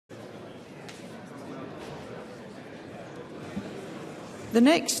The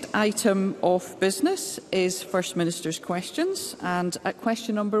next item of business is First Minister's questions, and at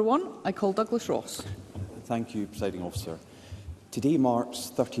question number 1, I call Douglas Ross. Thank you, Presiding Officer. Today marks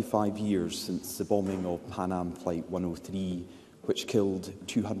 35 years since the bombing of Pan Am Flight 103, which killed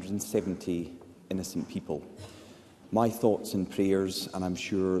 270 innocent people. My thoughts and prayers, and I'm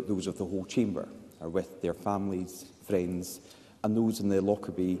sure those of the whole Chamber, are with their families, friends, and those in the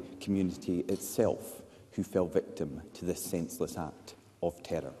Lockerbie community itself who fell victim to this senseless act of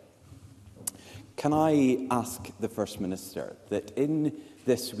terror. Can I ask the First Minister that in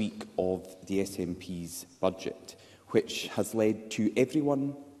this week of the SNP's budget, which has led to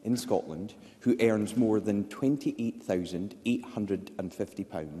everyone in Scotland who earns more than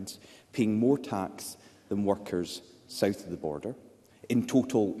 £28,850 paying more tax than workers south of the border, in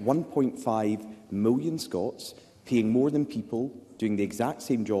total 1.5 million Scots paying more than people doing the exact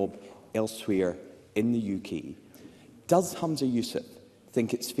same job elsewhere in the UK, does Humza Yousaf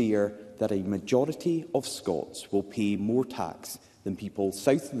think it's fair that a majority of Scots will pay more tax than people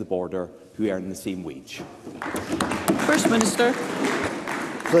south of the border who earn the same wage? First Minister.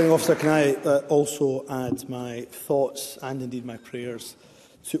 Presiding Officer, can I also add my thoughts and indeed my prayers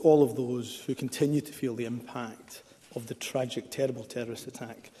to all of those who continue to feel the impact of the tragic, terrible terrorist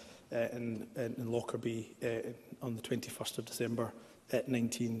attack in Lockerbie on the 21st of December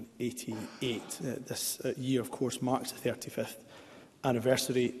 1988. This year, of course, marks the 35th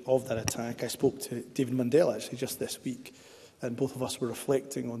anniversary of that attack. I spoke to David Mundell actually just this week, and both of us were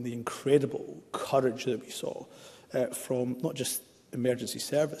reflecting on the incredible courage that we saw from not just emergency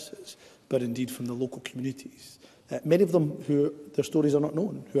services, but indeed from the local communities. Many of them who their stories are not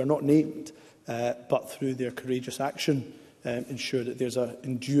known, who are not named, but through their courageous action ensure that there's an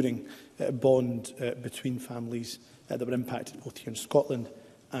enduring bond between families that were impacted both here in Scotland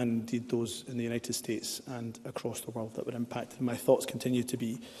and indeed those in the United States and across the world that were impacted. And my thoughts continue to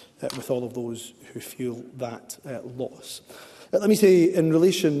be with all of those who feel that loss. Let me say, in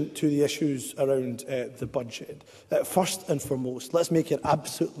relation to the issues around the budget, first and foremost, let's make it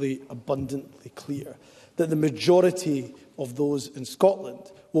absolutely abundantly clear that the majority of those in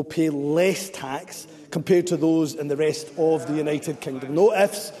Scotland will pay less tax compared to those in the rest of the United Kingdom. No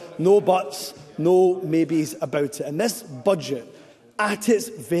ifs, no buts, no maybes about it. And this budget, at its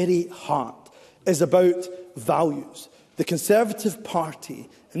very heart, is about values. The Conservative Party,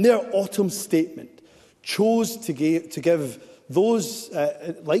 in their autumn statement, chose to give those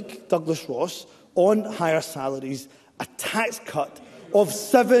like Douglas Ross on higher salaries a tax cut of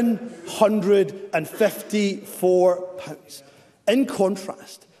 £754. In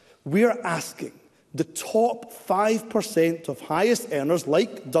contrast, we are asking the top 5% of highest earners,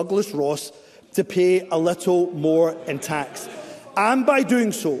 like Douglas Ross, to pay a little more in tax. And by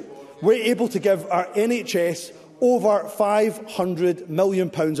doing so, we're able to give our NHS over £500 million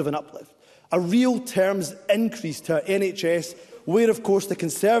of an uplift, a real terms increase to our NHS, where, of course, the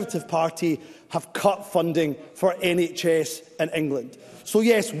Conservative Party have cut funding for NHS in England. So,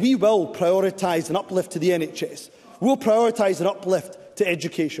 yes, we will prioritise an uplift to the NHS. We'll prioritise an uplift to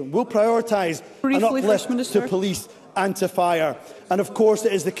education. We'll prioritise an uplift to police and to fire. And, of course,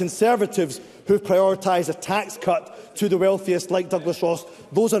 it is the Conservatives who prioritise a tax cut to the wealthiest, like Douglas Ross.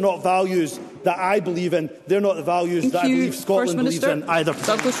 Those are not values that I believe in. They're not the values that I believe Scotland believes in either.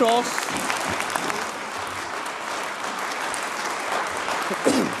 Douglas Ross.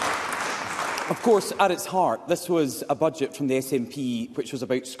 Of course, at its heart, this was a budget from the SNP which was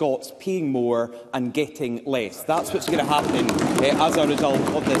about Scots paying more and getting less. That's what's going to happen as a result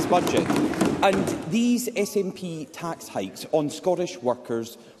of this budget. And these SNP tax hikes on Scottish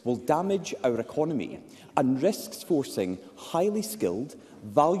workers will damage our economy and risks forcing highly skilled,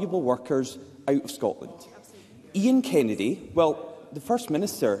 valuable workers out of Scotland. Ian Kennedy, well, the First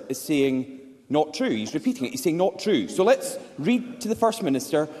Minister is saying not true. He's repeating it. He's saying not true. So let's read to the First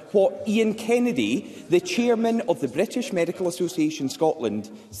Minister what Ian Kennedy, the chairman of the British Medical Association Scotland,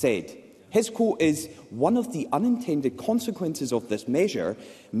 said. His quote is, "One of the unintended consequences of this measure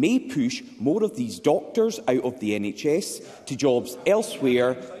may push more of these doctors out of the NHS to jobs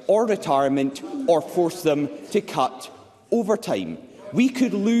elsewhere or retirement, or force them to cut overtime. We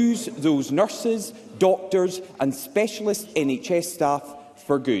could lose those nurses, doctors and specialist NHS staff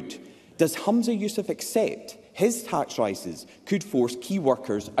for good." Does Humza Yousaf accept his tax rises could force key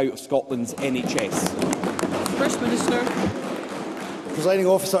workers out of Scotland's NHS? First Minister. Presiding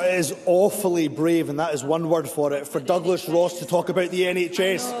Officer, it is awfully brave, and that is one word for it, for Douglas Ross to talk about the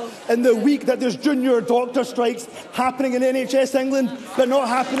NHS in the week that there's junior doctor strikes happening in NHS England, but not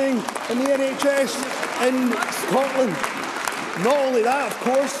happening in the NHS in Scotland. Not only that, of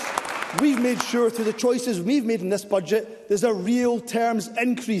course, we've made sure through the choices we've made in this budget, there's a real terms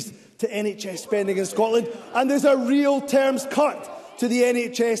increase to NHS spending in Scotland, and there's a real terms cut to the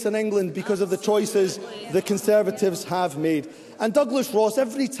NHS in England because of the choices the Conservatives have made. And Douglas Ross,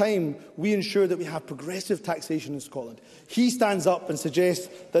 every time we ensure that we have progressive taxation in Scotland, he stands up and suggests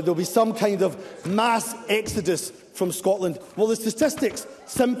that there will be some kind of mass exodus from Scotland. Well, the statistics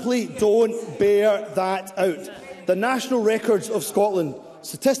simply don't bear that out. The National Records of Scotland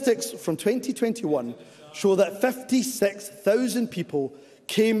statistics from 2021 show that 56,000 people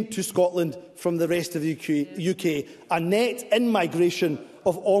came to Scotland from the rest of the UK, a net in-migration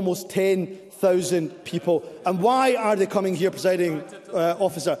of almost 10,000 people. And why are they coming here, Presiding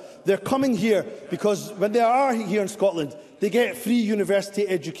Officer? They're coming here because when they are here in Scotland, they get free university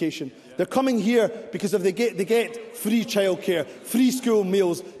education. They're coming here because they get free childcare, free school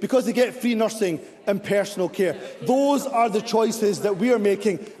meals, because they get free nursing and personal care. Those are the choices that we are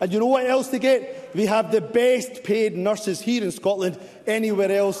making. And you know what else they get? We have the best paid nurses here in Scotland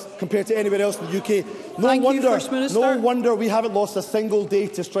anywhere else compared to anywhere else in the UK. No wonder we haven't lost a single day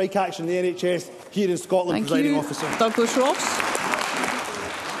to strike action in the NHS here in Scotland, Presiding Officer. Douglas Ross.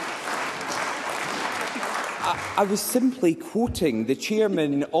 I was simply quoting the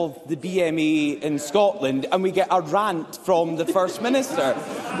chairman of the BMA in Scotland, and we get a rant from the First Minister.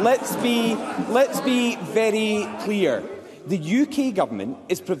 Let's be very clear. The UK Government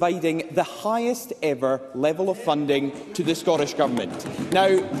is providing the highest ever level of funding to the Scottish Government.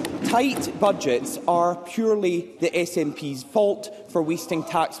 Now, tight budgets are purely the SNP's fault for wasting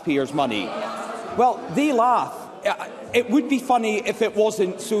taxpayers' money. Well, they laugh. It would be funny if it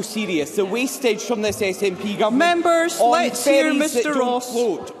wasn't so serious. The wastage from this SNP government Members, on let's hear ferries that Mr. don't Ross.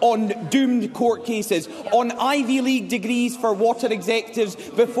 float, on doomed court cases, on Ivy League degrees for water executives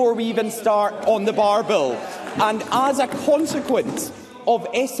before we even start on the bar bill. And as a consequence of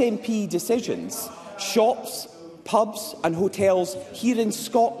SNP decisions, shops, pubs and hotels here in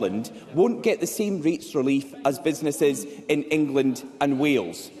Scotland won't get the same rates relief as businesses in England and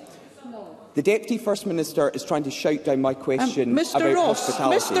Wales. The Deputy First Minister is trying to shout down my question about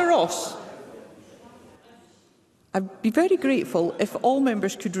hospitality. Mr. Ross, I'd be very grateful if all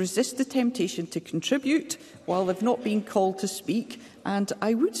members could resist the temptation to contribute while they've not been called to speak. And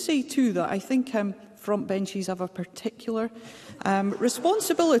I would say too that I think front benches have a particular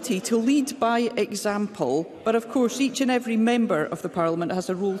responsibility to lead by example, but of course each and every member of the Parliament has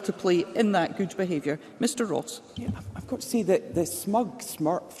a role to play in that good behaviour. Mr. Ross. Yeah, I've got to say that the smug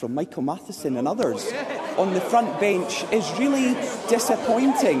smirk from Michael Matheson and others on the front bench is really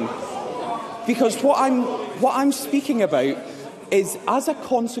disappointing, because what I'm speaking about is, as a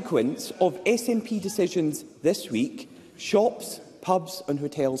consequence of SNP decisions this week, shops, pubs and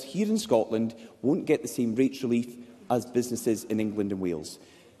hotels here in Scotland won't get the same rates relief as businesses in England and Wales.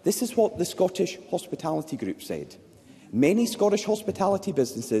 This is what the Scottish Hospitality Group said. Many Scottish hospitality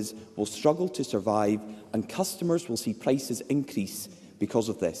businesses will struggle to survive, and customers will see prices increase because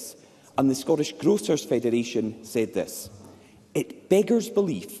of this. And the Scottish Grocers Federation said this: "It beggars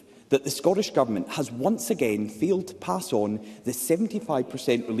belief that the Scottish Government has once again failed to pass on the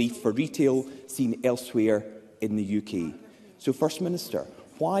 75% relief for retail seen elsewhere in the UK." So, First Minister,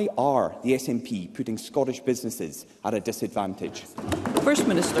 why are the SNP putting Scottish businesses at a disadvantage? First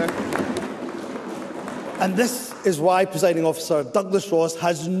Minister. And this is why, Presiding Officer, Douglas Ross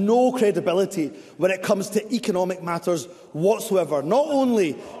has no credibility when it comes to economic matters whatsoever. Not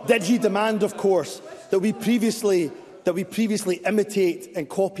only did he demand, of course, that we previously imitate and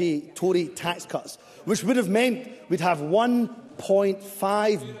copy Tory tax cuts, which would have meant we'd have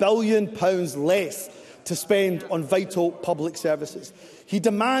 £1.5 billion less to spend on vital public services. He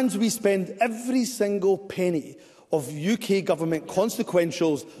demands we spend every single penny of UK government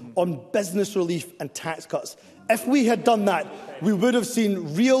consequentials on business relief and tax cuts. If we had done that, we would have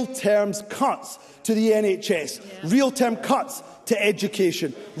seen real terms cuts to the NHS, real term cuts to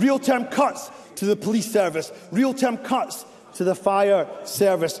education, real term cuts to the police service, real term cuts to the fire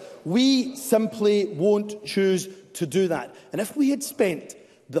service. We simply won't choose to do that. And if we had spent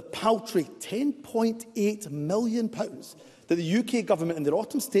the paltry £10.8 million that the UK government in their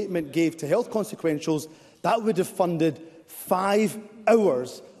autumn statement gave to health consequentials, that would have funded 5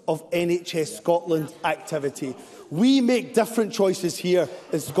 hours of NHS Scotland activity. We make different choices here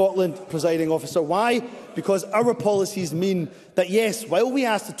in Scotland, Presiding Officer. Why? Because our policies mean that, yes, while we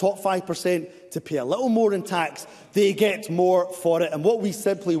ask the top 5% to pay a little more in tax, they get more for it. And what we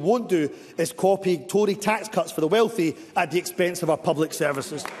simply won't do is copy Tory tax cuts for the wealthy at the expense of our public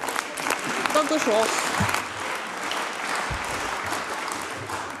services. Douglas Ross.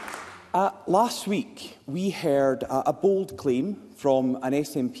 Last week, we heard a bold claim from an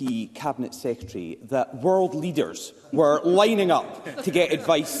SNP Cabinet Secretary that world leaders were lining up to get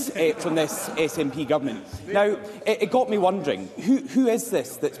advice from this SNP government. Now, it got me wondering, who is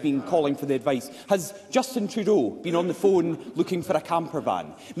this that's been calling for the advice? Has Justin Trudeau been on the phone looking for a camper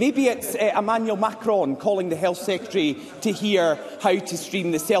van? Maybe it's Emmanuel Macron calling the Health Secretary to hear how to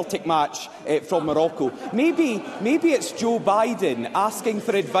stream the Celtic match from Morocco. Maybe it's Joe Biden asking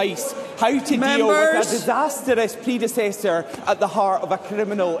for advice how to deal with a disastrous predecessor at the heart of a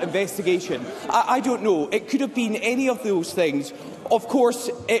criminal investigation. I don't know. It could have been any of those things. Of course,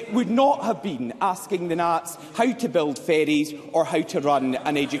 it would not have been asking the Nats how to build ferries or how to run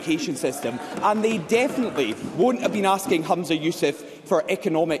an education system. And they definitely won't have been asking Humza Yousaf for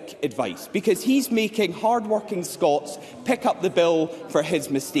economic advice, because he's making hard-working Scots pick up the bill for his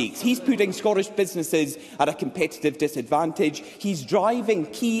mistakes. He's putting Scottish businesses at a competitive disadvantage. He's driving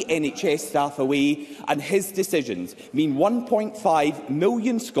key NHS staff away, and his decisions mean 1.5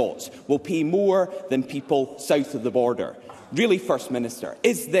 million Scots will pay more than people south of the border. Really, First Minister,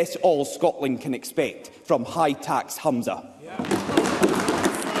 is this all Scotland can expect from high-tax Humza?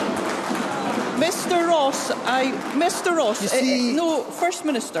 Mr Ross, no, First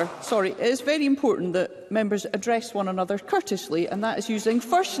Minister, sorry, it is very important that members address one another courteously, and that is using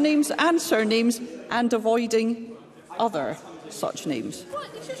first names and surnames and avoiding other such names.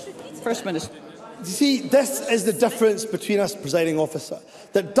 First Minister. You see, this is the difference between us, Presiding Officer,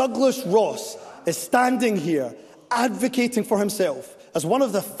 that Douglas Ross is standing here advocating for himself as one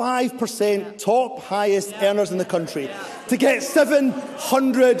of the 5% top highest earners in the country to get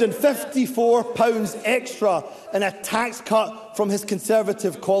 £754 extra in a tax cut from his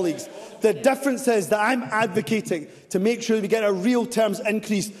Conservative colleagues. The difference is that I'm advocating to make sure that we get a real terms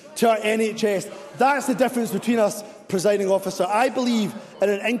increase to our NHS. That's the difference between us, Presiding Officer. I believe in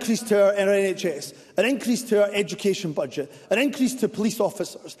an increase to our NHS, an increase to our education budget, an increase to police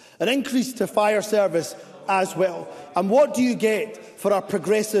officers, an increase to fire service as well. And what do you get for our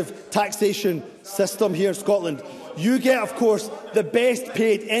progressive taxation system here in Scotland? You get, of course, the best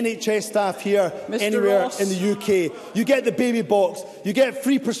paid NHS staff here anywhere in the UK. You get the baby box. You get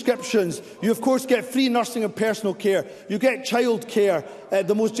free prescriptions. You, of course, get free nursing and personal care. You get childcare,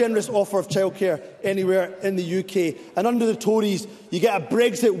 the most generous offer of childcare anywhere in the UK. And under the Tories, you get a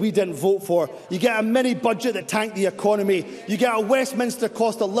Brexit we didn't vote for. You get a mini-budget that tanked the economy. You get a Westminster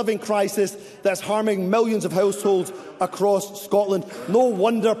cost of living crisis that's harming millions of households across Scotland. No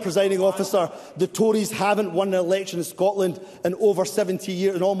wonder, Presiding Officer, the Tories haven't won an election in Scotland in over 70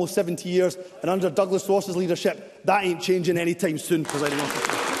 years, in almost 70 years, and under Douglas Ross's leadership, that ain't changing anytime soon, Presiding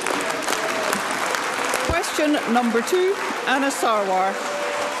Officer. Question number 2, Anna Sarwar.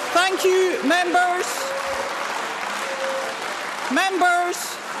 Thank you, members.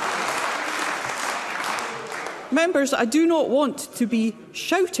 Members, I do not want to be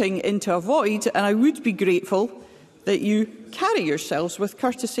shouting into a void, and I would be grateful that you carry yourselves with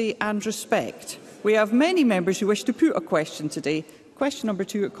courtesy and respect. We have many members who wish to put a question today. Question number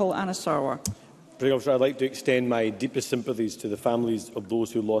 2, I call Anna Sarwar. I'd like to extend my deepest sympathies to the families of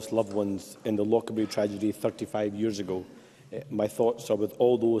those who lost loved ones in the Lockerbie tragedy 35 years ago. My thoughts are with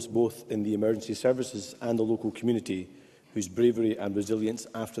all those, both in the emergency services and the local community, whose bravery and resilience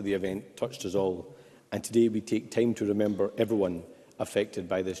after the event touched us all. And today we take time to remember everyone affected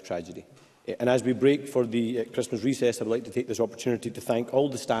by this tragedy. And as we break for the Christmas recess, I would like to take this opportunity to thank all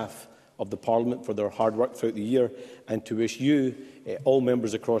the staff of the Parliament for their hard work throughout the year, and to wish you, all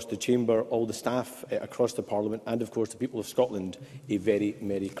members across the Chamber, all the staff across the Parliament, and of course the people of Scotland, a very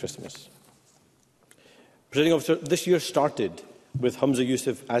Merry Christmas. Presiding Officer, this year started with Humza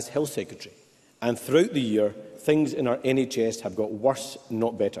Yousaf as Health Secretary, and throughout the year, things in our NHS have got worse,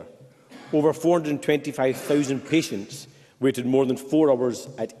 not better. Over 425,000 patients waited more than 4 hours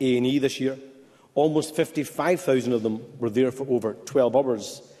at A&E this year. Almost 55,000 of them were there for over 12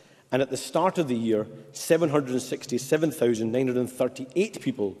 hours. And at the start of the year, 767,938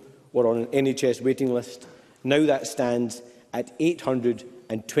 people were on an NHS waiting list. Now that stands at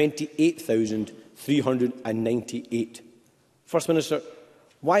 828,398. First Minister,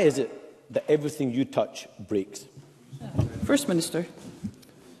 why is it that everything you touch breaks? First Minister.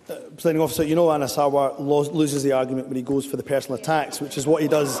 Presiding Officer, you know Anna Sarwar loses the argument when he goes for the personal attacks, which is what he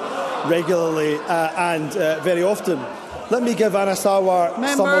does regularly and very often. Let me give Anna Sarwar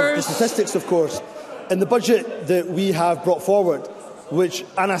some of the statistics, of course. In the budget that we have brought forward, which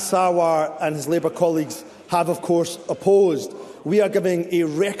Anna Sarwar and his Labour colleagues have, of course, opposed, we are giving a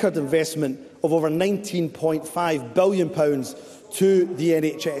record investment of over £19.5 billion to the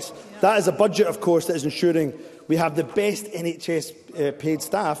NHS. That is a budget, of course, that is ensuring we have the best NHS paid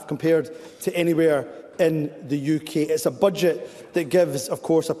staff compared to anywhere in the UK. It's a budget that gives, of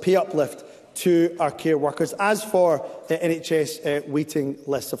course, a pay uplift to our care workers. As for NHS waiting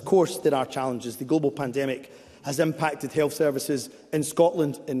lists, of course there are challenges. The global pandemic has impacted health services in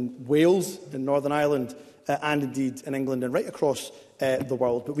Scotland, in Wales, in Northern Ireland and indeed in England and right across the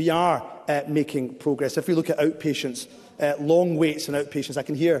world. But we are making progress. If we look at outpatients, long waits in outpatients, I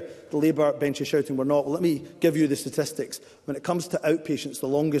can hear the Labour benches shouting we're not. Well, let me give you the statistics. When it comes to outpatients, the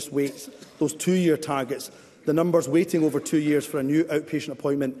longest waits, those 2-year targets, the numbers waiting over 2 years for a new outpatient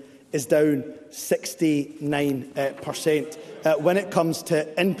appointment is down 69%. When it comes to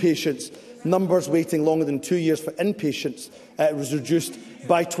inpatients, numbers waiting longer than 2 years for inpatients was reduced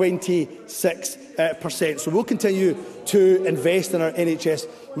by 26%. So we'll continue to invest in our NHS.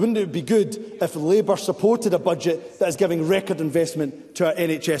 Wouldn't it be good if Labour supported a budget that is giving record investment to our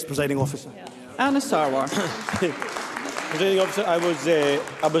NHS presiding officer? Anna Sarwar. Presiding officer, I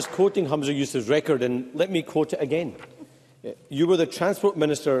was quoting Humza Yousaf's record, and let me quote it again. You were the Transport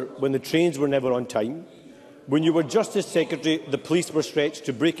Minister when the trains were never on time. When you were Justice Secretary, the police were stretched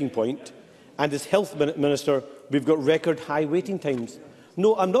to breaking point. And as Health Minister, we've got record high waiting times.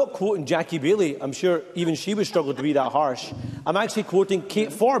 No, I'm not quoting Jackie Bailey. I'm sure even she would struggle to be that harsh. I'm actually quoting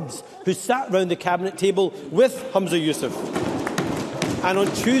Kate Forbes, who sat round the Cabinet table with Humza Yousaf. And on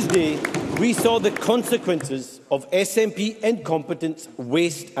Tuesday, we saw the consequences of SNP incompetence,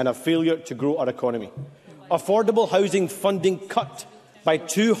 waste and a failure to grow our economy. Affordable housing funding cut by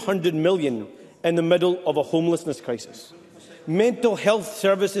 $200 million in the middle of a homelessness crisis. Mental health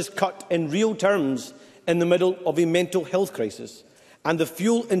services cut in real terms in the middle of a mental health crisis. And the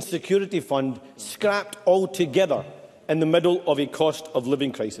Fuel Insecurity Fund scrapped altogether in the middle of a cost of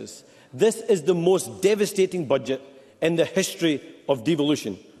living crisis. This is the most devastating budget in the history of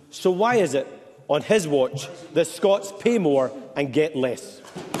devolution. So why is it, on his watch, that Scots pay more and get less?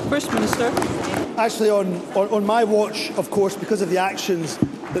 First Minister. Actually, on my watch, of course, because of the actions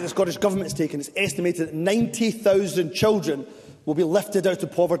that the Scottish Government has taken, it's estimated that 90,000 children will be lifted out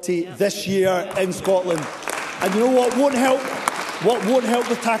of poverty this year in Scotland. And you know what won't help? What won't help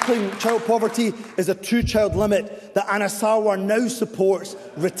with tackling child poverty is a 2-child limit that Anna Sarwar now supports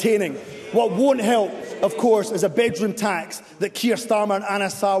retaining. What won't help, of course, is a bedroom tax that Keir Starmer and Anna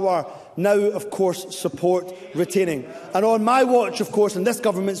Sarwar now, of course, support retaining. And on my watch, of course, and this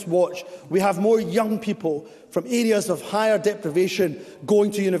government's watch, we have more young people from areas of higher deprivation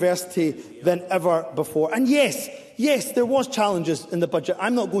going to university than ever before. And yes, there was challenges in the budget.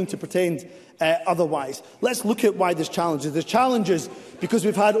 I'm not going to pretend otherwise. Let's look at why there's challenges. There's challenges because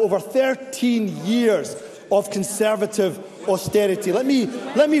we've had over 13 years of Conservative austerity. Let me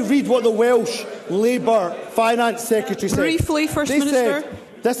read what the Welsh Labour Finance Secretary said. Briefly, First Minister. Said,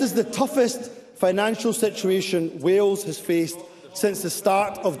 this is the toughest financial situation Wales has faced since the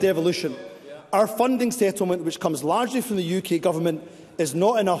start of devolution. Our funding settlement, which comes largely from the UK Government, is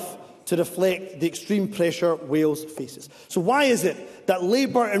not enough to reflect the extreme pressure Wales faces. So why is it that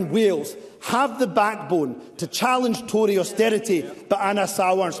Labour in Wales have the backbone to challenge Tory austerity, but Anna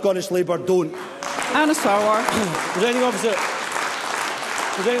Sarwar and Scottish Labour don't? Anna Sarwar. Presiding officer,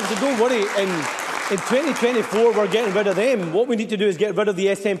 don't worry. In 2024, we're getting rid of them. What we need to do is get rid of the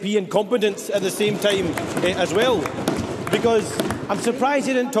SNP incompetence at the same time as well. Because I'm surprised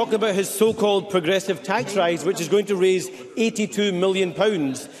he didn't talk about his so-called progressive tax rise, which is going to raise £82 million.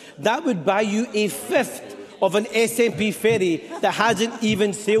 That would buy you a fifth of an SNP ferry that hasn't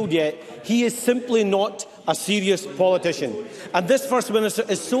even sailed yet. He is simply not a serious politician. And this First Minister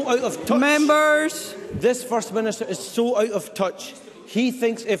is so out of touch. Members. This First Minister is so out of touch. He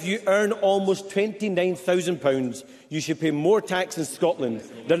thinks if you earn almost £29,000, you should pay more tax in Scotland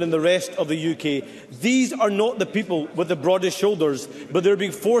than in the rest of the UK. These are not the people with the broadest shoulders, but they're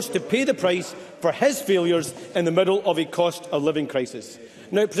being forced to pay the price for his failures in the middle of a cost of living crisis.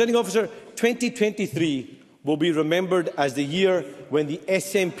 Now, Presiding Officer, 2023 will be remembered as the year when the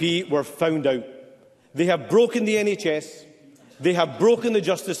SNP were found out. They have broken the NHS, they have broken the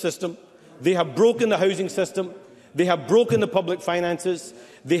justice system, they have broken the housing system, they have broken the public finances,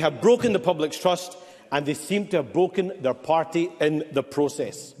 they have broken the public's trust, and they seem to have broken their party in the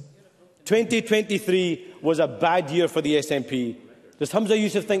process. 2023 was a bad year for the SNP. Does Humza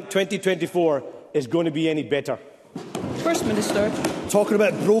Yousaf think 2024 is going to be any better? First Minister. Talking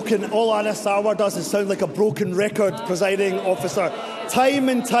about broken, all Anna Sarwar does is sound like a broken record, Presiding Officer. Time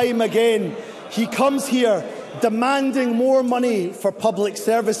and time again, he comes here demanding more money for public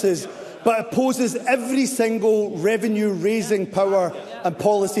services, but opposes every single revenue-raising power and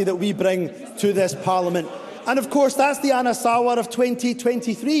policy that we bring to this Parliament. And of course, that's the Anna Sarwar of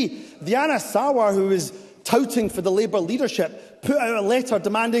 2023. The Anna Sarwar who was touting for the Labour leadership, put out a letter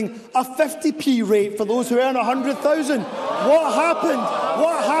demanding a 50p rate for those who earn 100,000. What happened?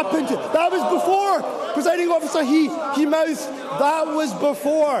 What happened? That was before. Presiding officer, he mouthed, that was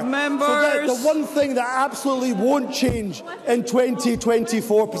before. Members. So the one thing that absolutely won't change in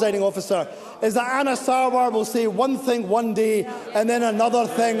 2024, presiding officer, is that Anna Sarwar will say one thing one day and then another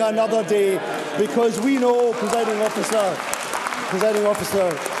thing another day. Because we know, presiding officer,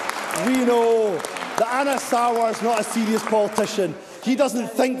 we know that Anna Sarwar is not a serious politician. He doesn't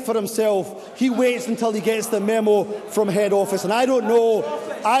think for himself. He waits until he gets the memo from head office. And I don't know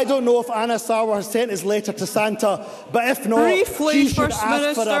if Anna Sarwar has sent his letter to Santa, but if not, Briefly, she should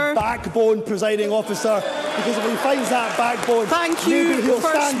ask for a backbone, presiding officer, because if he finds that backbone, maybe he'll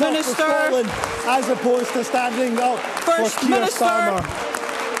stand up for Scotland as opposed to standing up for Keir Starmer.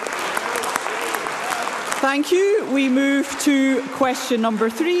 Thank you. We move to question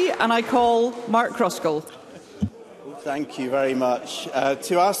number 3, and I call Mark Ruskell. Thank you very much.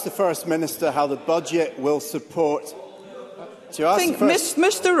 To ask the First Minister how the budget will support...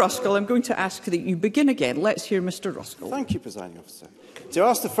 Mr Ruskell, I'm going to ask that you begin again. Let's hear Mr Ruskell. Thank you, Presiding Officer. To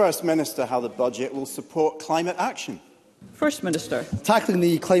ask the First Minister how the budget will support climate action. First Minister. Tackling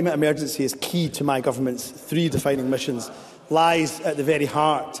the climate emergency is key to my government's 3 defining missions, lies at the very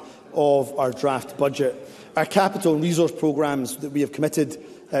heart of our draft budget. Our capital and resource programmes that we have committed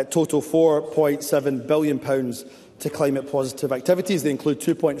total £4.7 billion to climate-positive activities. They include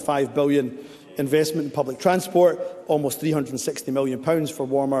 £2.5 billion investment in public transport, almost £360 million for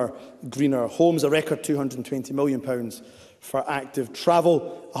warmer, greener homes, a record £220 million for active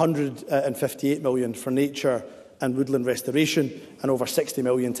travel, £158 million for nature and woodland restoration, and over £60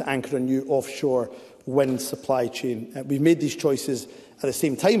 million to anchor a new offshore wind supply chain. We've made these choices at the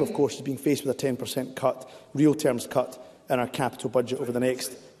same time, of course, as being faced with a 10% cut, real terms cut, in our capital budget over the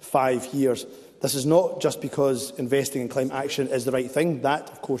next 5 years. This is not just because investing in climate action is the right thing.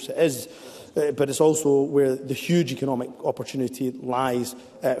 That, of course, it is. But it's also where the huge economic opportunity lies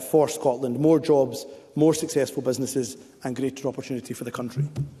for Scotland. More jobs, more successful businesses and greater opportunity for the country.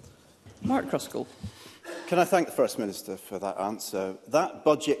 Mark Ruskell. Can I thank the First Minister for that answer? That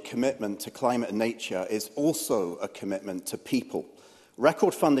budget commitment to climate and nature is also a commitment to people.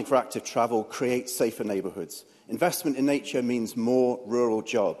 Record funding for active travel creates safer neighbourhoods. Investment in nature means more rural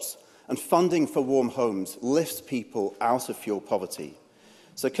jobs. And funding for warm homes lifts people out of fuel poverty.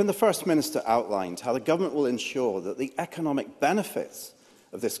 So can the First Minister outline how the Government will ensure that the economic benefits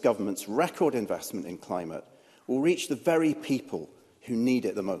of this Government's record investment in climate will reach the very people who need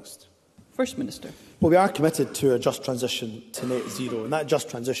it the most? First Minister. Well, we are committed to a just transition to net zero, and that just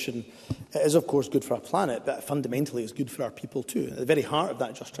transition is, of course, good for our planet, but fundamentally is good for our people too. At the very heart of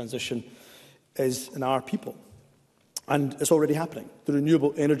that just transition is in our people. And it's already happening. The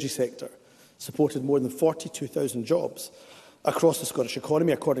renewable energy sector supported more than 42,000 jobs across the Scottish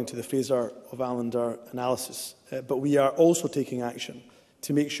economy, according to the Fraser of Allender analysis. But we are also taking action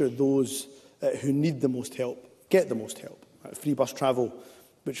to make sure those who need the most help get the most help. Free bus travel,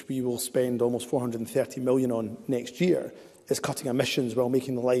 which we will spend almost £430 million on next year, is cutting emissions while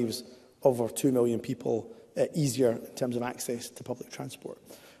making the lives of over 2 million people easier in terms of access to public transport.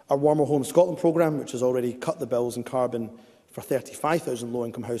 Our Warmer Home Scotland programme, which has already cut the bills and carbon for 35,000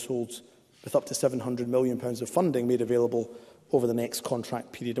 low-income households, with up to £700 million of funding made available over the next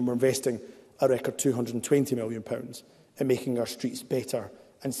contract period. And we're investing a record £220 million in making our streets better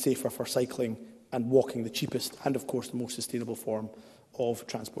and safer for cycling and walking, the cheapest and, of course, the most sustainable form of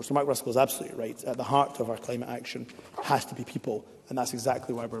transport. So Mark Ruskell is absolutely right. At the heart of our climate action has to be people, and that's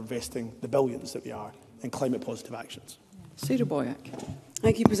exactly why we're investing the billions that we are in climate-positive actions. Sarah Boyack.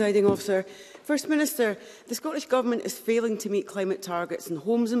 Thank you, Presiding Officer. First Minister, the Scottish Government is failing to meet climate targets in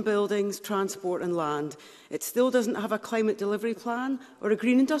homes and buildings, transport and land. It still doesn't have a climate delivery plan or a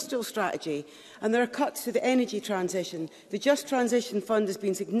green industrial strategy. And there are cuts to the energy transition. The Just Transition Fund has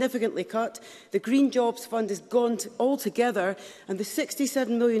been significantly cut. The Green Jobs Fund has gone altogether. And the £67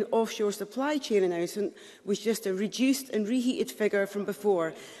 million offshore supply chain announcement was just a reduced and reheated figure from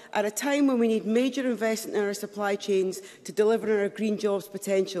before, at a time when we need major investment in our supply chains to deliver on our green jobs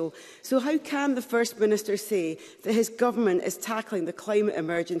potential. So how can the First Minister say that his government is tackling the climate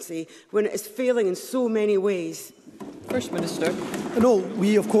emergency when it is failing in so many ways? First Minister. No,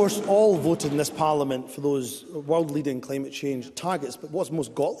 we of course all voted in this Parliament for those world-leading climate change targets, but what's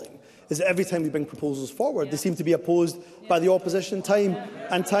most galling is that every time we bring proposals forward, they seem to be opposed by the opposition time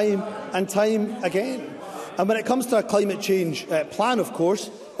and time and time again. And when it comes to a climate change plan, of course,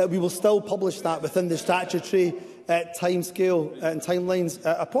 we will still publish that within the statutory timescale and timelines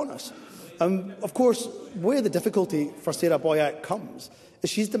upon us. Of course, where the difficulty for Sarah Boyack comes is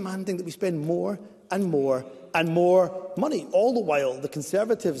she's demanding that we spend more and more and more money. All the while, the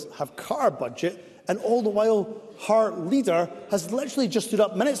Conservatives have cut our budget, and all the while, her leader has literally just stood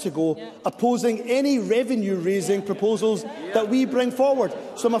up minutes ago opposing any revenue-raising proposals that we bring forward.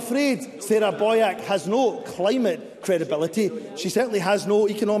 So I'm afraid Sarah Boyack has no climate credibility. She certainly has no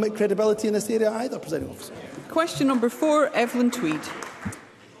economic credibility in this area either, Presiding Officer. Question number 4, Evelyn Tweed.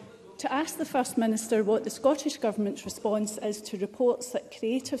 To ask the First Minister what the Scottish Government's response is to reports that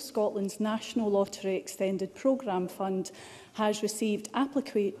Creative Scotland's National Lottery Extended Programme Fund has received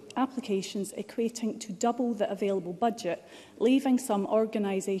applications equating to double the available budget, leaving some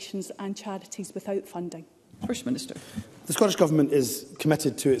organisations and charities without funding. First Minister. The Scottish Government is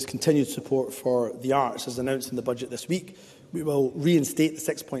committed to its continued support for the arts, as announced in the budget this week. We will reinstate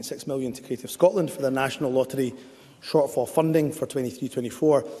the £6.6 million to Creative Scotland for the National Lottery shortfall funding for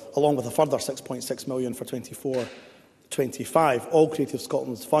 23-24, along with a further £6.6 million for 24-25. All Creative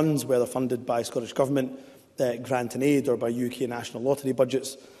Scotland's funds, whether funded by Scottish Government, grant and aid or by UK National Lottery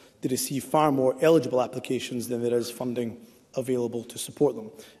budgets, they receive far more eligible applications than there is funding available to support them.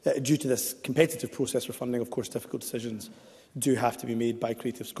 Due to this competitive process for funding, of course, difficult decisions do have to be made by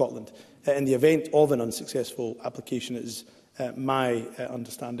Creative Scotland. In the event of an unsuccessful application, it is my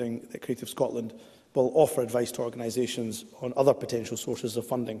understanding that Creative Scotland will offer advice to organisations on other potential sources of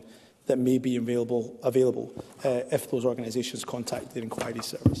funding that may be available if those organisations contact their inquiry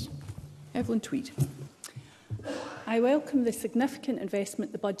service. Evelyn Tweed. I welcome the significant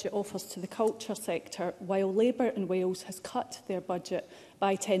investment the budget offers to the culture sector, while Labour in Wales has cut their budget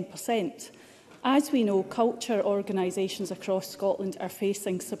by 10%. As we know, culture organisations across Scotland are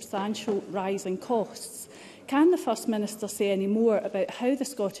facing substantial rising costs. Can the First Minister say any more about how the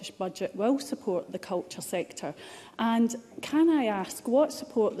Scottish budget will support the culture sector? And can I ask what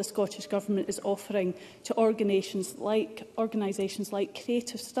support the Scottish Government is offering to organisations like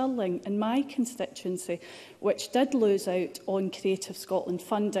Creative Stirling in my constituency, which did lose out on Creative Scotland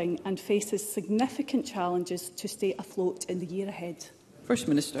funding and faces significant challenges to stay afloat in the year ahead? First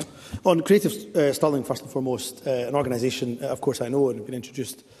Minister. On Creative Stirling, first and foremost, an organisation, of course, I know and have been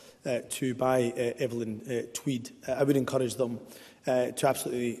introduced to by Evelyn Tweed. I would encourage them to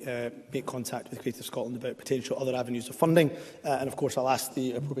absolutely make contact with Creative Scotland about potential other avenues of funding. And of course, I'll ask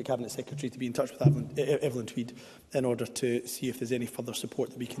the appropriate Cabinet Secretary to be in touch with Evelyn Tweed in order to see if there's any further support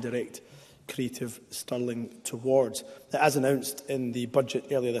that we can direct Creative Stirling towards. As announced in the budget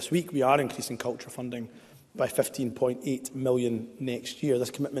earlier this week, we are increasing culture funding by £15.8 million next year. This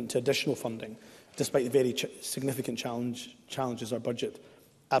commitment to additional funding, despite the very significant challenges our budget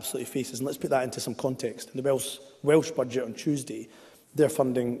absolutely faces. And let's put that into some context. In the Welsh budget on Tuesday, their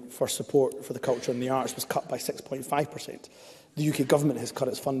funding for support for the culture and the arts was cut by 6.5%. The UK Government has cut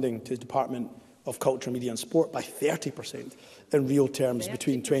its funding to the Department of Culture, Media and Sport by 30% in real terms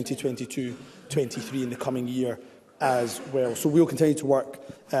between 2022-23 in the coming year as well. So we'll continue to work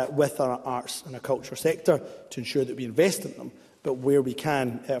with our arts and our culture sector to ensure that we invest in them. But where we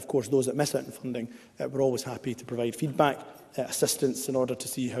can, of course, those that miss out on funding, we're always happy to provide feedback, assistance in order to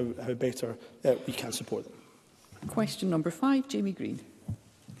see how better we can support them. Question number 5, Jamie Green.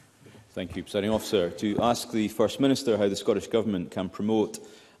 Thank you, Presiding Officer. To ask the First Minister how the Scottish Government can promote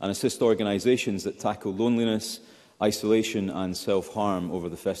and assist organisations that tackle loneliness, isolation and self-harm over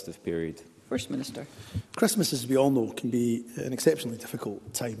the festive period. First Minister. Christmas, as we all know, can be an exceptionally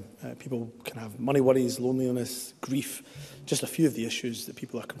difficult time. People can have money worries, loneliness, grief, just a few of the issues that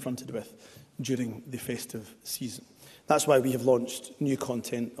people are confronted with during the festive season. That's why we have launched new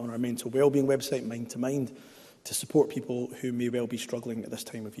content on our mental wellbeing website, Mind to Mind, to support people who may well be struggling at this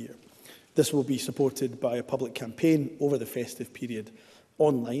time of year. This will be supported by a public campaign over the festive period,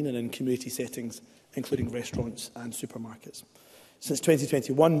 online and in community settings, including restaurants and supermarkets. Since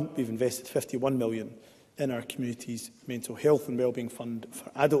 2021, we've invested £51 million in our community's mental health and wellbeing fund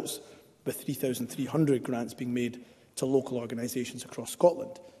for adults, with 3,300 grants being made to local organisations across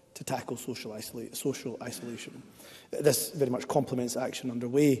Scotland to tackle social isolation. This very much complements action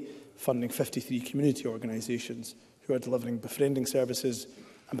underway, funding 53 community organisations who are delivering befriending services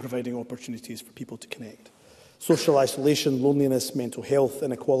and providing opportunities for people to connect. Social isolation, loneliness, mental health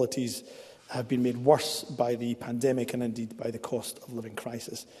inequalities have been made worse by the pandemic and indeed by the cost of living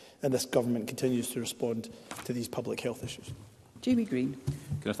crisis. And this government continues to respond to these public health issues. Jamie Green.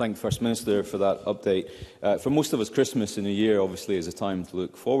 Can I thank the First Minister for that update? For most of us, Christmas in a year obviously is a time to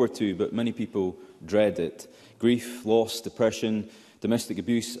look forward to, but many people dread it. Grief, loss, depression, domestic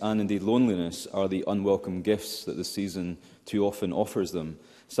abuse and indeed loneliness are the unwelcome gifts that the season too often offers them.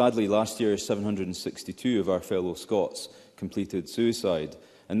 Sadly, last year 762 of our fellow Scots completed suicide,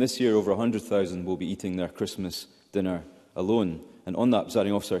 and this year over 100,000 will be eating their Christmas dinner alone. And on that,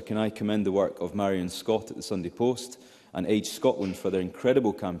 Presiding Officer, can I commend the work of Marion Scott at the Sunday Post and Age Scotland for their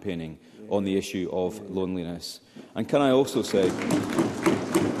incredible campaigning on the issue of loneliness. And can I also say,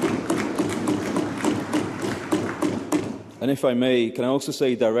 and if I may, can I also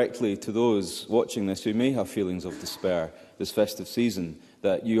say directly to those watching this who may have feelings of despair this festive season,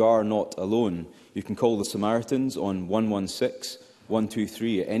 that you are not alone. You can call the Samaritans on 116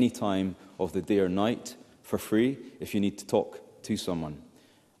 123 at any time of the day or night for free if you need to talk to someone.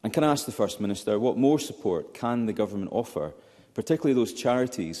 And can I ask the First Minister, what more support can the Government offer, particularly those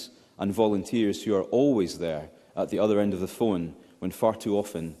charities and volunteers who are always there at the other end of the phone when far too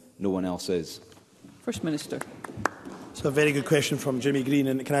often no one else is? First Minister. So a very good question from Jimmy Green,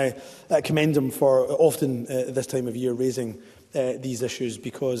 and can I commend him for often this time of year raising these issues,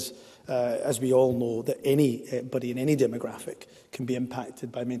 because as we all know, that anybody in any demographic can be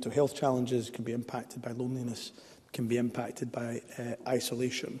impacted by mental health challenges, can be impacted by loneliness, can be impacted by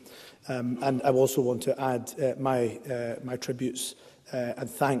isolation. And I also want to add my tributes and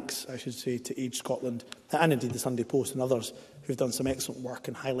thanks, I should say, to Age Scotland and indeed the Sunday Post and others who have done some excellent work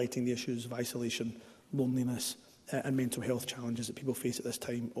in highlighting the issues of isolation, loneliness and mental health challenges that people face at this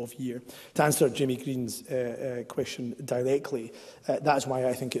time of year. To answer Jimmy Green's question directly, that's why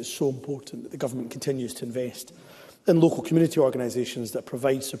I think it's so important that the Government continues to invest in local community organisations that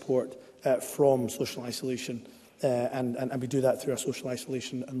provide support from social isolation, and we do that through our Social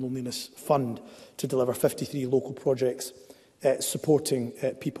Isolation and Loneliness Fund to deliver 53 local projects supporting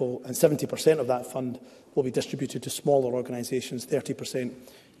people, and 70% of that fund will be distributed to smaller organisations, 30%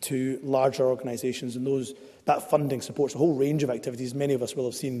 to larger organisations, and that funding supports a whole range of activities. Many of us will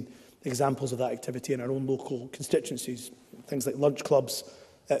have seen examples of that activity in our own local constituencies, things like lunch clubs,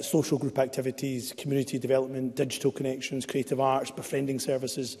 social group activities, community development, digital connections, creative arts, befriending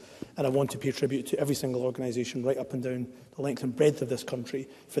services, and I want to pay tribute to every single organisation right up and down the length and breadth of this country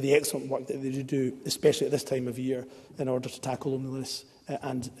for the excellent work that they do, especially at this time of year, in order to tackle loneliness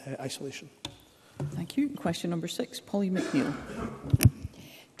and isolation. Thank you. Question number 6, Polly McNeill.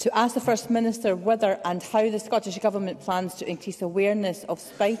 To ask the First Minister whether and how the Scottish Government plans to increase awareness of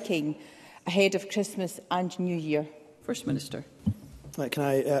spiking ahead of Christmas and New Year. First Minister. Can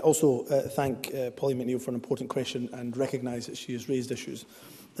I also thank Polly McNeill for an important question and recognise that she has raised issues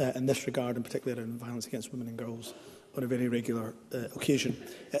in this regard, in particular around violence against women and girls, on a very regular occasion.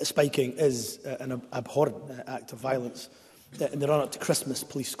 Spiking is an abhorrent act of violence. In the run-up to Christmas,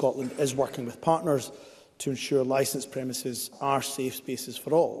 Police Scotland is working with partners to ensure licensed premises are safe spaces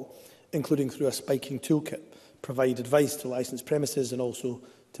for all, including through a spiking toolkit, provide advice to licensed premises and also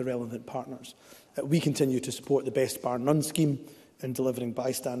to relevant partners. We continue to support the Best Bar None scheme in delivering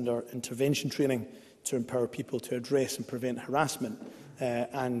bystander intervention training to empower people to address and prevent harassment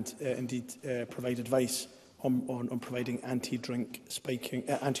and indeed provide advice on providing anti-drink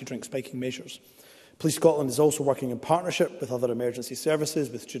spiking measures. Police Scotland is also working in partnership with other emergency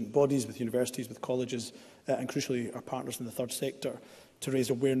services, with student bodies, with universities, with colleges and crucially our partners in the third sector to raise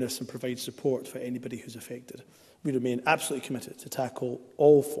awareness and provide support for anybody who's affected. We remain absolutely committed to tackle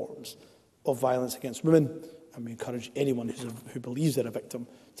all forms of violence against women, and we encourage anyone who believes they're a victim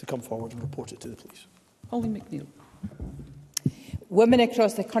to come forward and report it to the police. Polly McNeill. Women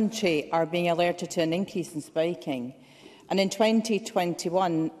across the country are being alerted to an increase in spiking. And in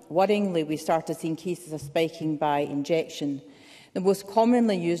 2021, worryingly, we started seeing cases of spiking by injection, the most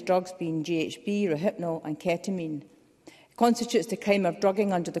commonly used drugs being GHB, Rohypnol and ketamine. It constitutes the crime of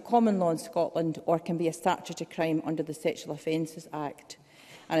drugging under the common law in Scotland or can be a statutory crime under the Sexual Offences Act.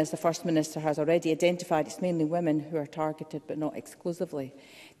 And as the First Minister has already identified, it's mainly women who are targeted, but not exclusively.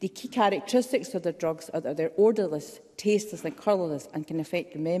 The key characteristics of the drugs are that they're odourless, tasteless and colourless and can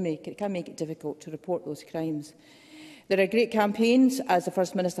affect your memory. It can make it difficult to report those crimes. There are great campaigns, as the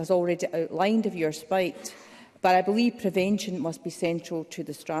First Minister has already outlined, of Your Spite, but I believe prevention must be central to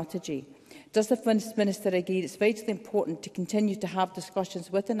the strategy. Does the First Minister agree it's vitally important to continue to have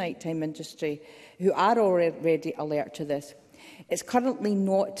discussions with the nighttime industry, who are already alert to this? It's currently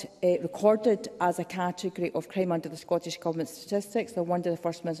not recorded as a category of crime under the Scottish Government statistics. No wonder the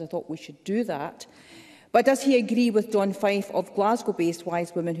First Minister thought we should do that. But does he agree with Don Fife of Glasgow-based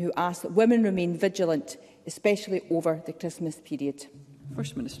Wise Women, who asked that women remain vigilant, especially over the Christmas period?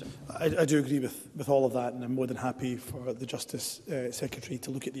 First Minister. I do agree with all of that, and I'm more than happy for the Justice Secretary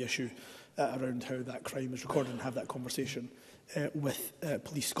to look at the issue around how that crime is recorded and have that conversation with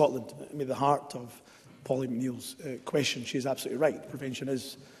Police Scotland. I mean, the heart of Polly McNeill's question, she is absolutely right. Prevention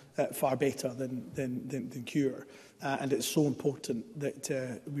is far better than cure. And it's so important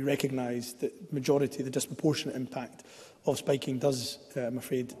that we recognise that the disproportionate impact of spiking does, I'm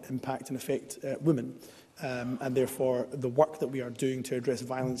afraid, impact and affect women. And therefore, the work that we are doing to address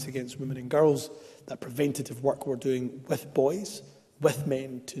violence against women and girls, that preventative work we're doing with boys, with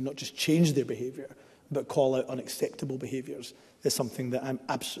men, to not just change their behaviour, but call out unacceptable behaviours, is something that I'm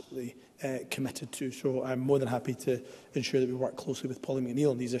absolutely committed to. So I'm more than happy to ensure that we work closely with Polly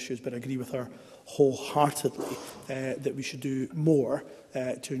McNeill on these issues, but I agree with her wholeheartedly that we should do more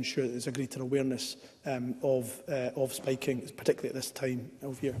to ensure that there's a greater awareness of spiking, particularly at this time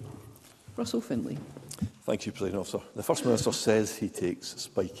of year. Russell Findlay. Thank you, President Officer. The First Minister says he takes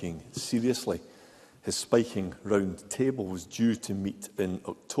spiking seriously. His spiking round table was due to meet in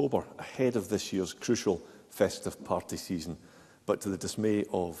October, ahead of this year's crucial festive party season. But to the dismay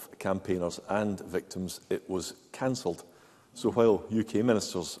of campaigners and victims, it was cancelled. So while UK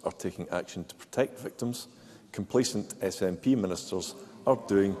ministers are taking action to protect victims, complacent SNP ministers are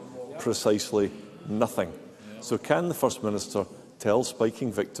doing precisely nothing. So can the First Minister tell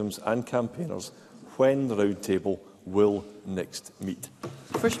spiking victims and campaigners when the round table will next meet?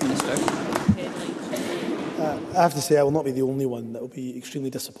 First Minister. I have to say I will not be the only one that will be extremely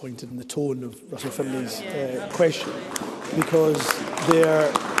disappointed in the tone of Russell Findlay's question, because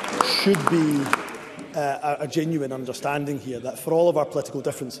there should be a genuine understanding here that for all of our political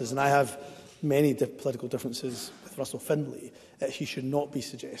differences, and I have many political differences with Russell Findlay, he should not be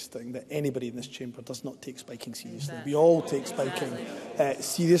suggesting that anybody in this chamber does not take spiking seriously. We all take spiking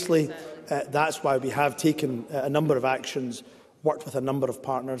seriously. That's why we have taken a number of actions, worked with a number of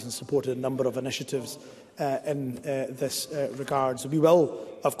partners and supported a number of initiatives in this regard. So we will,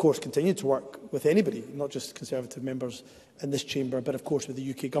 of course, continue to work with anybody, not just Conservative members in this chamber, but of course with the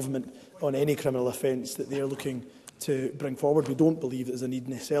UK Government on any criminal offence that they are looking to bring forward. We don't believe there's a need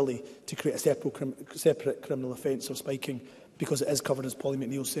necessarily to create a separate criminal offence of spiking, because it is covered, as Polly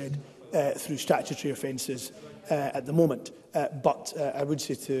McNeill said, through statutory offences at the moment. But I would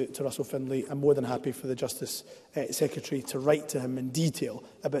say to Russell Findlay, I'm more than happy for the Justice Secretary to write to him in detail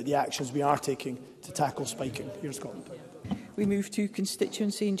about the actions we are taking to tackle spiking here in Scotland. We move to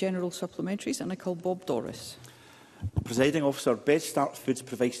constituency and general supplementaries, and I call Bob Doris. Presiding Officer, Best Start Foods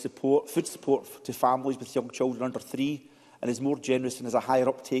provides food support to families with young children under 3 and is more generous and has a higher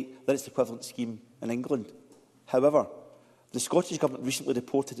uptake than its equivalent scheme in England. However, the Scottish Government recently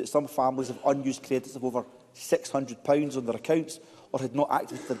reported that some families have unused credits of over £600 on their accounts or had not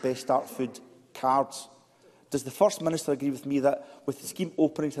activated their Best Start Food cards. Does the First Minister agree with me that, with the scheme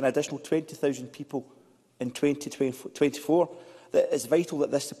opening to an additional 20,000 people in 2024, that it is vital that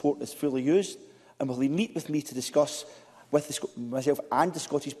this support is fully used? And will he meet with me to discuss with myself and the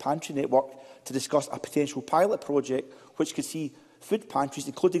Scottish Pantry Network to discuss a potential pilot project which could see food pantries,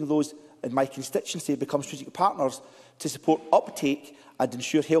 including those in my constituency, become strategic partners to support uptake and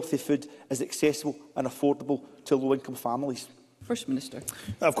ensure healthy food is accessible and affordable to low-income families? First Minister.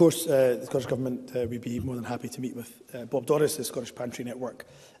 Of course, the Scottish Government would be more than happy to meet with Bob Doris, the Scottish Pantry Network,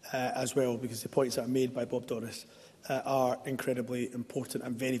 as well, because the points that are made by Bob Doris are incredibly important.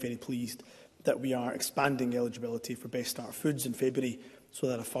 I'm very, very pleased that we are expanding eligibility for Best Start Foods in February so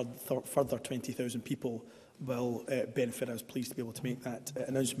that a further 20,000 people will benefit. I was pleased to be able to make that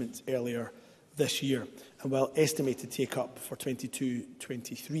announcement earlier this year. And while estimated take-up for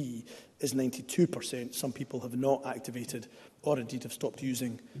 22-23 is 92%, some people have not activated or indeed have stopped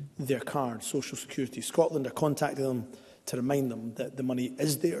using their card. Social Security Scotland are contacting them to remind them that the money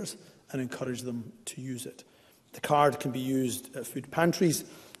is theirs and encourage them to use it. The card can be used at food pantries,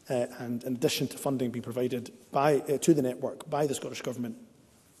 and in addition to funding being provided to the network by the Scottish Government,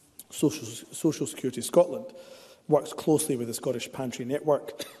 Social Security Scotland works closely with the Scottish Pantry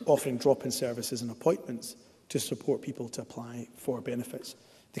Network, offering drop-in services and appointments to support people to apply for benefits.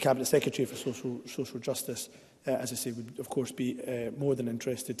 The Cabinet Secretary for Social Justice, as I say, would of course be more than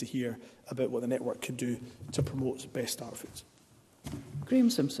interested to hear about what the network could do to promote Best Start Foods. Graham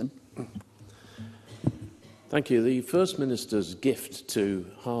Simpson. Thank you. The First Minister's gift to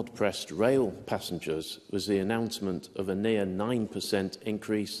hard-pressed rail passengers was the announcement of a near 9%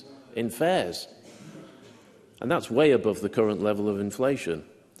 increase in fares. And that's way above the current level of inflation.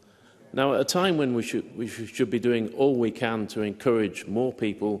 Now, at a time when we should be doing all we can to encourage more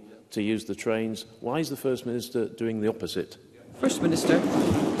people to use the trains, why is the First Minister doing the opposite? First Minister.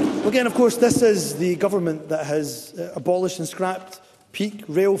 Well, again, of course, this is the government that has abolished and scrapped peak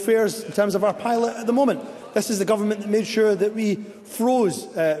rail fares in terms of our pilot at the moment. This is the government that made sure that we froze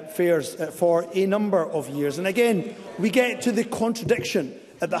fares for a number of years. And again, we get to the contradiction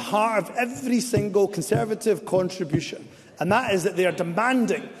at the heart of every single Conservative contribution, and that is that they are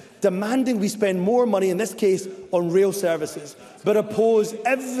demanding demanding we spend more money, in this case on rail services, but oppose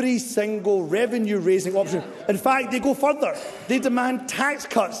every single revenue-raising option. In fact, they go further. They demand tax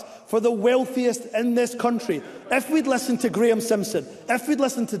cuts for the wealthiest in this country. If we'd listened to Graham Simpson, if we'd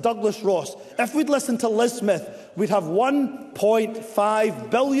listened to Douglas Ross, if we'd listened to Liz Smith, we'd have £1.5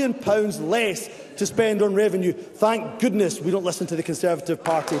 billion less to spend on revenue. Thank goodness we don't listen to the Conservative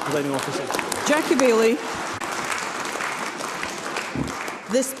Party presiding officer. Jackie Baillie.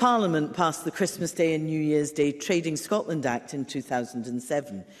 This Parliament passed the Christmas Day and New Year's Day Trading Scotland Act in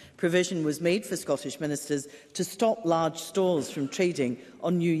 2007. Provision was made for Scottish ministers to stop large stores from trading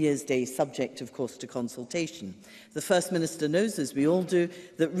on New Year's Day, subject, of course, to consultation. The First Minister knows, as we all do,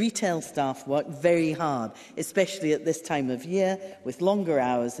 that retail staff work very hard, especially at this time of year, with longer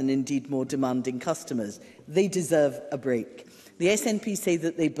hours and indeed more demanding customers. They deserve a break. The SNP say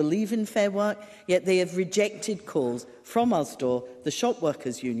that they believe in fair work, yet they have rejected calls from Ulster, the Shop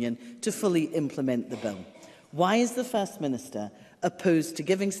Workers Union, to fully implement the bill. Why is the First Minister opposed to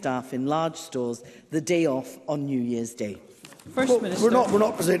giving staff in large stores the day off on New Year's Day? First Minister. We're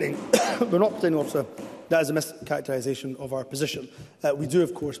not presenting, officer. That is a mischaracterisation of our position. We do,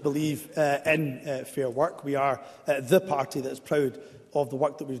 of course, believe in fair work. We are the party that is proud of the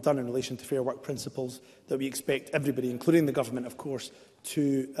work that we've done in relation to fair work principles that we expect everybody, including the government, of course,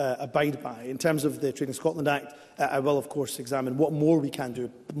 to abide by. In terms of the Trading Scotland Act, I will, of course, examine what more we can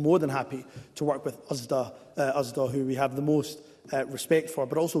do. More than happy to work with USDA, who we have the most respect for,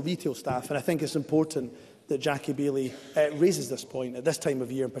 but also retail staff. And I think it's important that Jackie Baillie raises this point at this time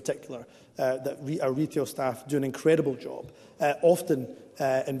of year in particular, that our retail staff do an incredible job, often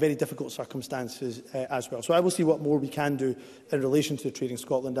in very difficult circumstances as well. So I will see what more we can do in relation to the Trading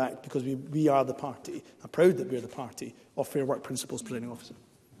Scotland Act, because we are the party, I'm proud that we are the party of Fair Work Principles, Presiding Officer.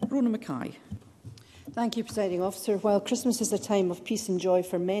 Rona Mackay. Thank you, Presiding Officer. While Christmas is a time of peace and joy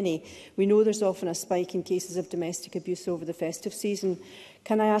for many, we know there's often a spike in cases of domestic abuse over the festive season.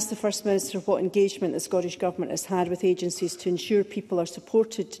 Can I ask the First Minister what engagement the Scottish Government has had with agencies to ensure people are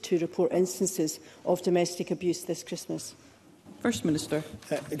supported to report instances of domestic abuse this Christmas? First Minister.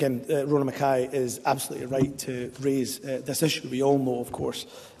 Again, Rona Mackay is absolutely right to raise this issue. We all know, of course,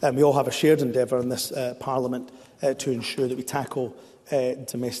 and we all have a shared endeavour in this Parliament to ensure that we tackle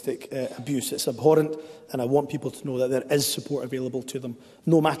domestic abuse. It's abhorrent, and I want people to know that there is support available to them,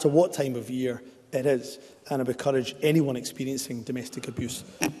 no matter what time of year it is. And I would encourage anyone experiencing domestic abuse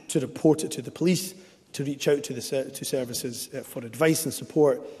to report it to the police, to reach out to services for advice and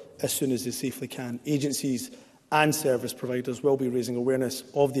support as soon as they safely can. Agencies and service providers will be raising awareness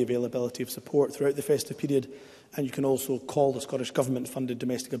of the availability of support throughout the festive period, and you can also call the Scottish Government-funded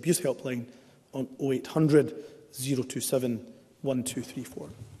Domestic Abuse Helpline on 0800 027 1234.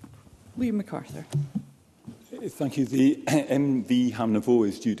 Liam MacArthur. Thank you. The MV Hamnavoe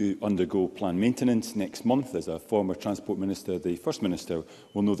is due to undergo planned maintenance next month. As a former Transport Minister, the First Minister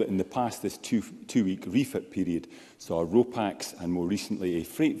will know that in the past this two-week refit period saw RoPax and more recently a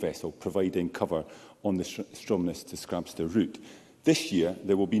freight vessel providing cover on the Stromness to Scrabster route. This year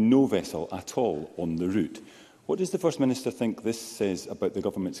there will be no vessel at all on the route. What does the First Minister think this says about the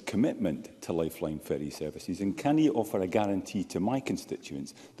Government's commitment to Lifeline ferry services, and can he offer a guarantee to my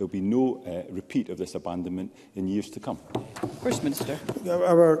constituents there will be no repeat of this abandonment in years to come? First Minister.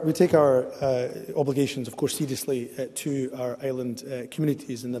 We take our obligations, of course, seriously to our island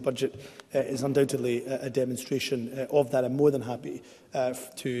communities, and the budget is undoubtedly a demonstration of that. I'm more than happy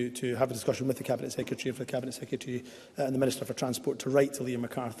to have a discussion with the Cabinet Secretary and for the Cabinet Secretary and the Minister for Transport to write to Liam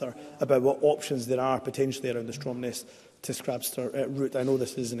MacArthur about what options there are potentially around the Stromness to Scrabster route. I know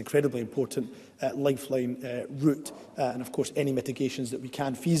this is an incredibly important lifeline route, and of course any mitigations that we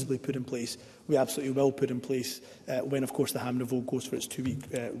can feasibly put in place, we absolutely will put in place when, of course, the Hamnavoe goes for its two-week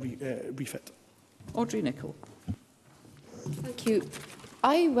refit. Audrey Nicholl. Thank you.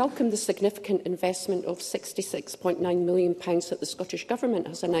 I welcome the significant investment of £66.9 million that the Scottish Government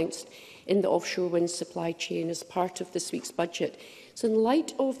has announced in the offshore wind supply chain as part of this week's budget. So in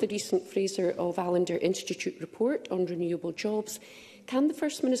light of the recent Fraser of Allender Institute report on renewable jobs, can the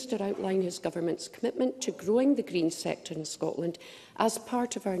First Minister outline his Government's commitment to growing the green sector in Scotland as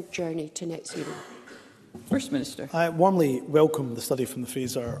part of our journey to net zero? First Minister. I warmly welcome the study from the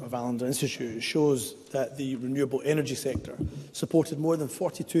Fraser of Allender Institute. It shows that the renewable energy sector supported more than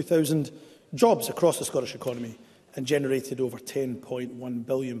 42,000 jobs across the Scottish economy and generated over £10.1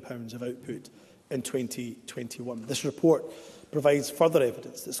 billion of output in 2021. This report provides further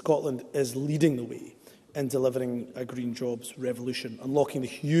evidence that Scotland is leading the way in delivering a green jobs revolution, unlocking the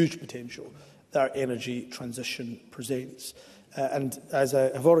huge potential that our energy transition presents. And as I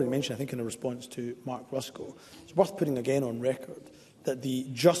have already mentioned, I think in a response to Mark Ruskell, it's worth putting again on record that the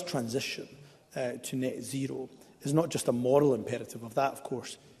just transition to net zero is not just a moral imperative. Of that, of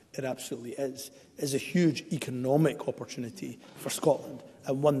course, it absolutely is a huge economic opportunity for Scotland,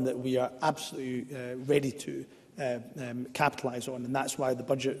 and one that we are absolutely ready to capitalise on. And that's why the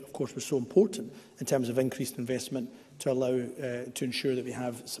budget, of course, was so important in terms of increased investment to allow to ensure that we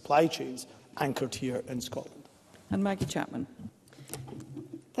have supply chains anchored here in Scotland. And Maggie Chapman.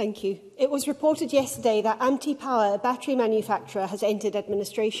 Thank you. It was reported yesterday that Amty Power, a battery manufacturer, has entered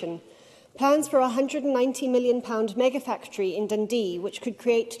administration. Plans for a £190 million mega factory in Dundee, which could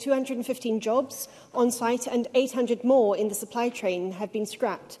create 215 jobs on site and 800 more in the supply chain, have been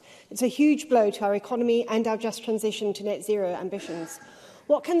scrapped. It's a huge blow to our economy and our just transition to net zero ambitions.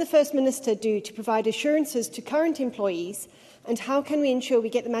 What can the First Minister do to provide assurances to current employees, and how can we ensure we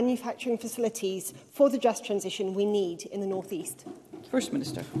get the manufacturing facilities for the just transition we need in the North East? First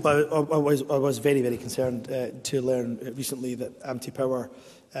Minister. Well, I was very, very concerned to learn recently that Amty Power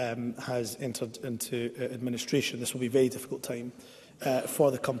has entered into administration. This will be a very difficult time for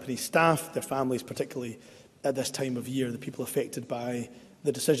the company staff, their families, particularly at this time of year. The people affected by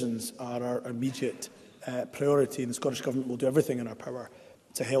the decisions are our immediate priority, and the Scottish Government will do everything in our power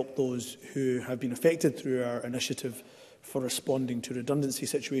to help those who have been affected through our initiative for responding to redundancy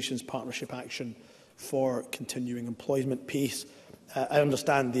situations, partnership action for continuing employment pace. I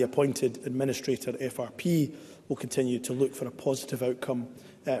understand the appointed administrator, FRP, will continue to look for a positive outcome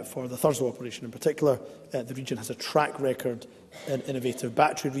for the Thurso operation in particular. The region has a track record in innovative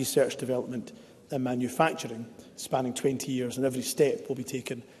battery research, development and manufacturing spanning 20 years, and every step will be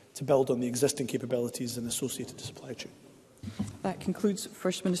taken to build on the existing capabilities and associated supply chain. That concludes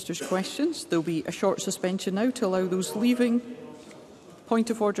First Minister's questions. There will be a short suspension now to allow those leaving.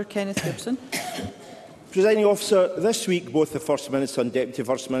 Point of order, Kenneth Gibson. Presiding Officer, this week both the First Minister and Deputy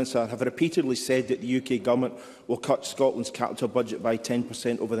First Minister have repeatedly said that the UK Government will cut Scotland's capital budget by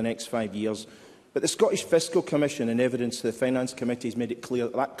 10% over the next 5 years. But the Scottish Fiscal Commission, in evidence to the Finance Committee, has made it clear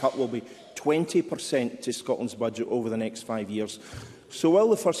that that cut will be 20% to Scotland's budget over the next 5 years. So will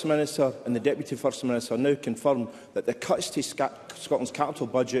the First Minister and the Deputy First Minister now confirm that the cuts to Scotland's capital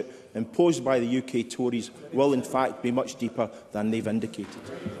budget imposed by the UK Tories will in fact be much deeper than they've indicated?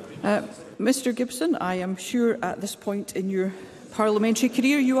 Mr Gibson, I am sure at this point in your parliamentary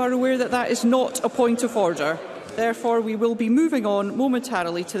career you are aware that that is not a point of order. Therefore, we will be moving on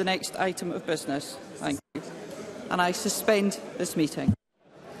momentarily to the next item of business. Thank you. And I suspend this meeting.